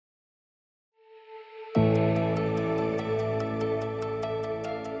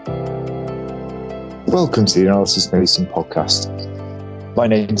Welcome to the Analysys Mason podcast. My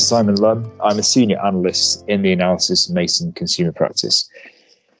name is Simon Lum. I'm a senior analyst in the Analysys Mason consumer practice.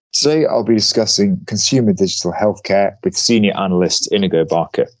 Today, I'll be discussing consumer digital healthcare with senior analyst Inigo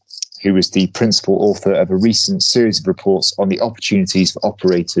Barker, who is the principal author of a recent series of reports on the opportunities for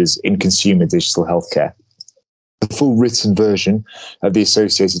operators in consumer digital healthcare. The full written version of the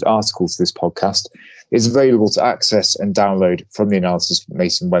associated article to this podcast is available to access and download from the Analysys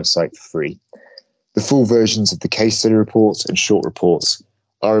Mason website for free. The full versions of the case study reports and short reports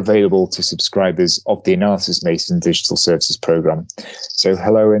are available to subscribers of the Analysys Mason Digital Services Programme. So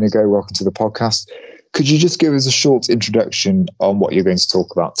hello, Inigo, welcome to the podcast. Could you just give us a short introduction on what you're going to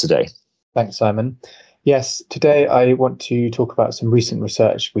talk about today? Thanks, Simon. Yes, today I want to talk about some recent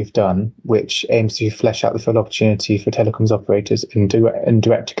research we've done, which aims to flesh out the full opportunity for telecoms operators in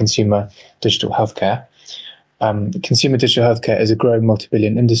direct-to-consumer digital healthcare. Consumer digital healthcare is a growing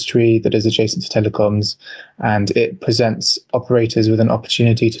multi-billion industry that is adjacent to telecoms, and it presents operators with an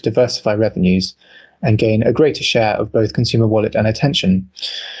opportunity to diversify revenues and gain a greater share of both consumer wallet and attention.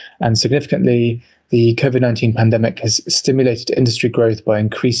 And significantly, the COVID-19 pandemic has stimulated industry growth by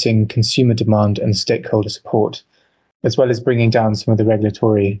increasing consumer demand and stakeholder support, as well as bringing down some of the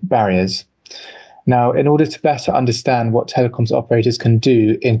regulatory barriers. Now, in order to better understand what telecoms operators can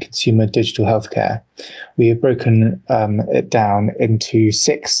do in consumer digital healthcare, we have broken it down into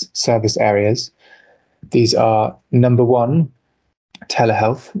 6 service areas. These are number 1,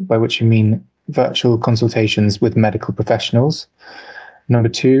 telehealth, by which we mean virtual consultations with medical professionals. Number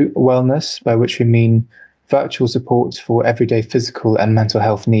 2, wellness, by which we mean virtual support for everyday physical and mental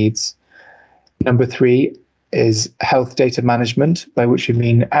health needs. Number 3 is health data management, by which we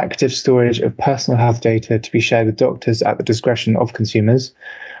mean active storage of personal health data to be shared with doctors at the discretion of consumers.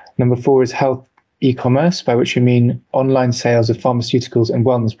 Number 4 is health e-commerce, by which we mean online sales of pharmaceuticals and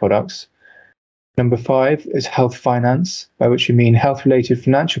wellness products. Number 5 is health finance, by which we mean health-related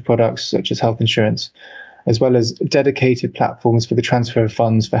financial products such as health insurance, as well as dedicated platforms for the transfer of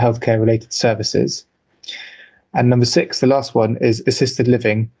funds for healthcare-related services. And number 6, the last one, is assisted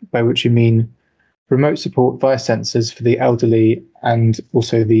living, by which we mean remote support via sensors for the elderly and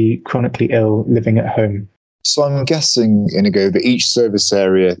also the chronically ill living at home. So I'm guessing, Inigo, that each service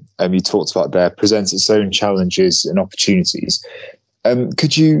area you talked about there presents its own challenges and opportunities.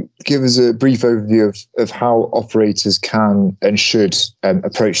 Could you give us a brief overview of how operators can and should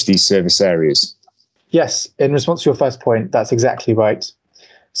approach these service areas? Yes, in response to your first point, that's exactly right.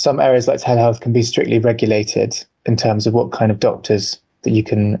 Some areas like telehealth can be strictly regulated in terms of what kind of doctors that you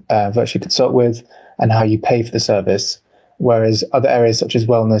can virtually consult with and how you pay for the service, whereas other areas such as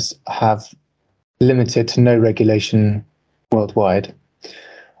wellness have limited to no regulation worldwide.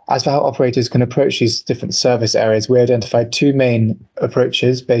 As for how operators can approach these different service areas, we identified 2 main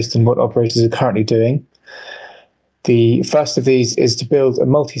approaches based on what operators are currently doing. The first of these is to build a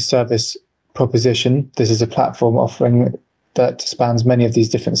multi-service proposition. This is a platform offering that spans many of these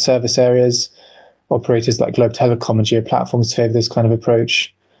different service areas. Operators like Globe Telecom and Jio Platforms favor this kind of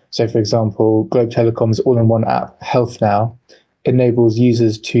approach. So, for example, Globe Telecom's all-in-one app, Health Now, enables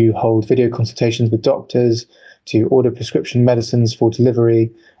users to hold video consultations with doctors, to order prescription medicines for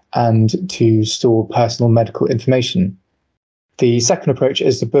delivery, and to store personal medical information. The second approach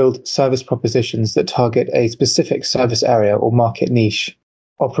is to build service propositions that target a specific service area or market niche.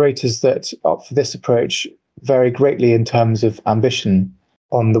 Operators that opt for this approach vary greatly in terms of ambition.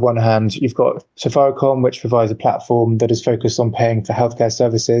 On the one hand, you've got Safaricom, which provides a platform that is focused on paying for healthcare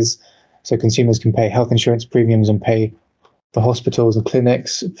services, so consumers can pay health insurance premiums and pay for hospitals and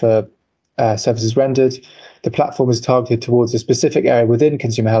clinics for services rendered. The platform is targeted towards a specific area within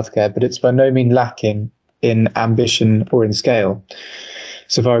consumer healthcare, but it's by no means lacking in ambition or in scale.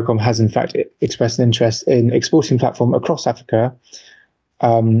 Safaricom has in fact expressed an interest in exporting the platform across Africa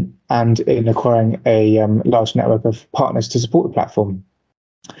and in acquiring a large network of partners to support the platform.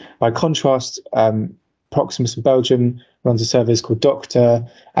 By contrast, Proximus in Belgium runs a service called Doctor,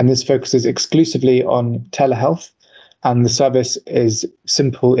 and this focuses exclusively on telehealth, and the service is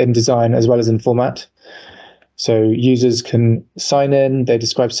simple in design as well as in format. So users can sign in, they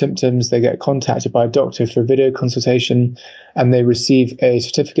describe symptoms, they get contacted by a doctor for a video consultation, and they receive a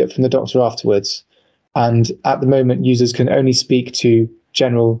certificate from the doctor afterwards. And at the moment, users can only speak to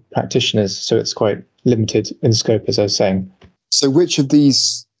general practitioners, so it's quite limited in scope, as I was saying. So which of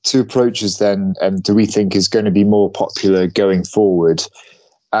these 2 approaches then do we think is going to be more popular going forward?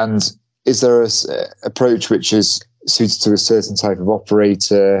 And is there an approach which is suited to a certain type of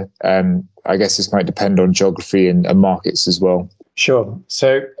operator? I guess this might depend on geography and markets as well. Sure.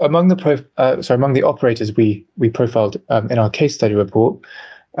 So among the operators we profiled in our case study report,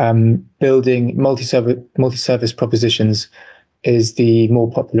 building multi-service propositions is the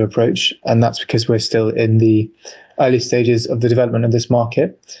more popular approach, and that's because we're still in the early stages of the development of this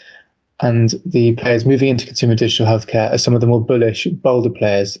market. And the players moving into consumer digital healthcare are some of the more bullish, bolder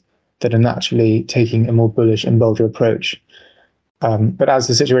players that are naturally taking a more bullish and bolder approach. But as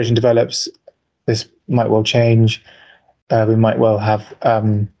the situation develops, this might well change. We might well have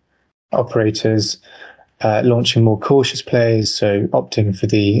operators launching more cautious plays, so opting for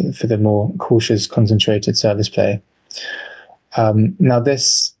the more cautious, concentrated service play. Now,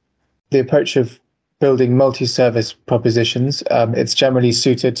 the approach of building multi-service propositions, it's generally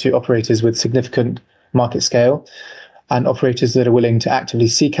suited to operators with significant market scale and operators that are willing to actively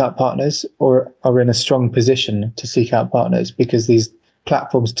seek out partners or are in a strong position to seek out partners, because these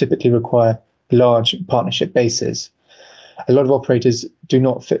platforms typically require large partnership bases. A lot of operators do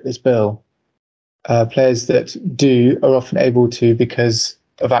not fit this bill. Players that do are often able to because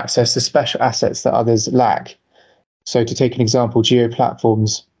of access to special assets that others lack. So to take an example, Geo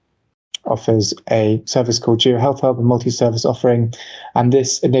Platforms offers a service called Geo Health Hub, a multi-service offering, and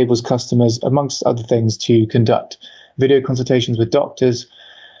this enables customers, amongst other things, to conduct video consultations with doctors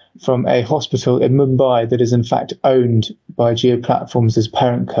from a hospital in Mumbai that is in fact owned by Geo Platforms'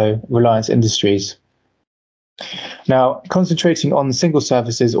 parent co, Reliance Industries. Now, concentrating on single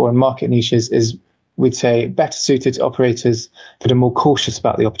services or in market niches is, we'd say, better suited to operators that are more cautious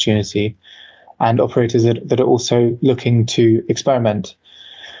about the opportunity and operators that are also looking to experiment.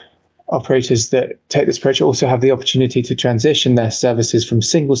 Operators that take this approach also have the opportunity to transition their services from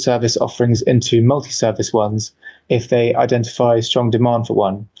single service offerings into multi-service ones if they identify strong demand for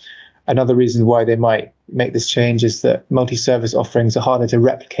one. Another reason why they might make this change is that multi-service offerings are harder to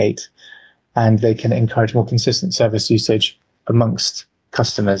replicate and they can encourage more consistent service usage amongst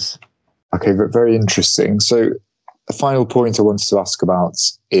customers. Okay, but very interesting. So a final point I wanted to ask about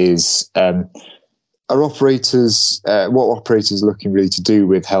is, are operators, what operators are looking really to do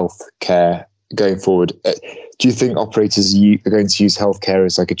with healthcare going forward? Do you think operators are going to use healthcare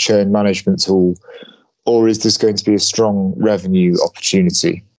as like a churn management tool, or is this going to be a strong revenue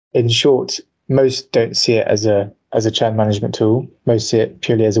opportunity? In short, most don't see it as a churn management tool. Most see it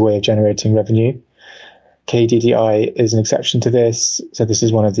purely as a way of generating revenue. KDDI is an exception to this. So this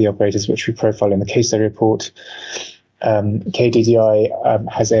is one of the operators which we profile in the case study report.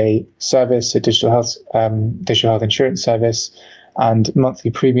 KDDI has a service, a digital health insurance service, and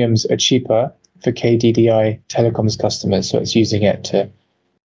monthly premiums are cheaper for KDDI telecoms customers. So it's using it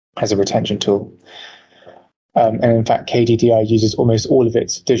as a retention tool. And in fact, KDDI uses almost all of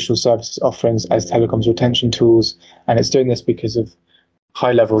its digital services offerings as telecoms retention tools. And it's doing this because of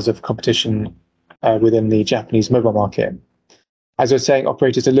high levels of competition within the Japanese mobile market. As I was saying,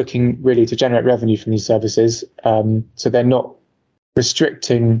 operators are looking really to generate revenue from these services. So they're not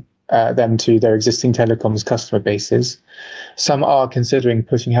restricting them to their existing telecoms customer bases. Some are considering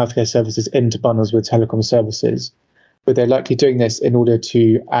putting healthcare services into bundles with telecom services, but they're likely doing this in order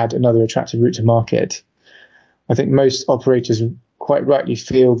to add another attractive route to market. I think most operators quite rightly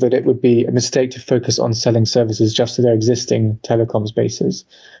feel that it would be a mistake to focus on selling services just to their existing telecoms bases,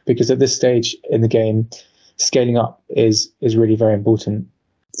 because at this stage in the game, scaling up is really very important.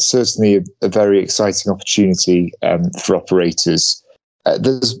 Certainly a very exciting opportunity for operators.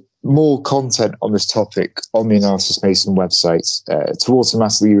 There's more content on this topic on the Analysys Mason website. To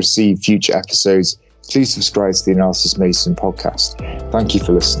automatically receive future episodes, please subscribe to the Analysys Mason podcast. Thank you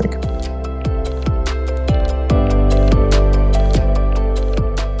for listening.